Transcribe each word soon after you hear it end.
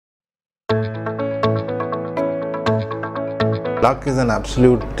Luck is an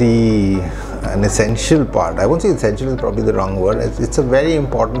essential part. I won't say essential is probably the wrong word. It's a very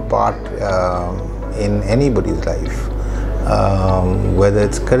important part in anybody's life. Whether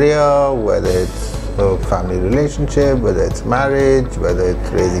it's career, whether it's a family relationship, whether it's marriage, whether it's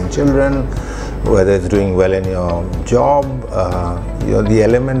raising children, whether it's doing well in your job. The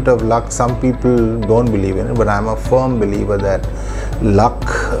element of luck, some people don't believe in it, but I'm a firm believer that luck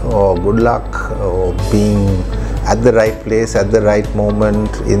or good luck or being at the right place, at the right moment,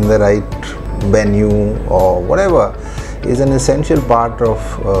 in the right venue or whatever is an essential part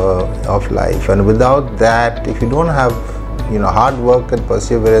of life. And without that, if you don't have hard work and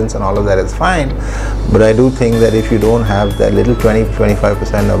perseverance and all of that is fine, but I do think that if you don't have that little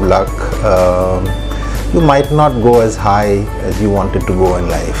 20-25% of luck, you might not go as high as you wanted to go in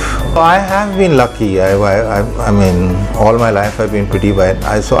life. I have been lucky. I mean, all my life I've been pretty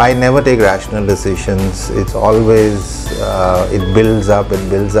bad. So I never take rational decisions. It's always, it builds up,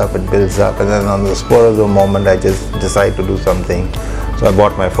 and then on the spur of the moment I just decide to do something. So I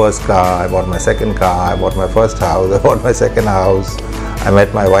bought my first car, I bought my second car, I bought my first house, I bought my second house. I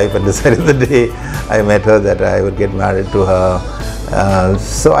met my wife and decided the day I met her that I would get married to her.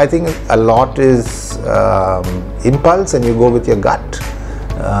 So I think a lot is impulse, and you go with your gut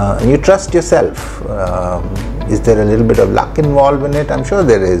and you trust yourself. Is there a little bit of luck involved in it? I'm sure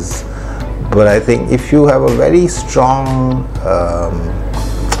there is, but I think if you have a very strong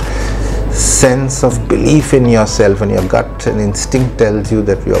sense of belief in yourself, and your gut and instinct tells you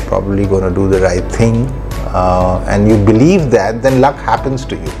that you're probably going to do the right thing, and you believe that, then luck happens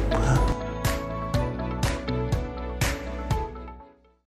to you.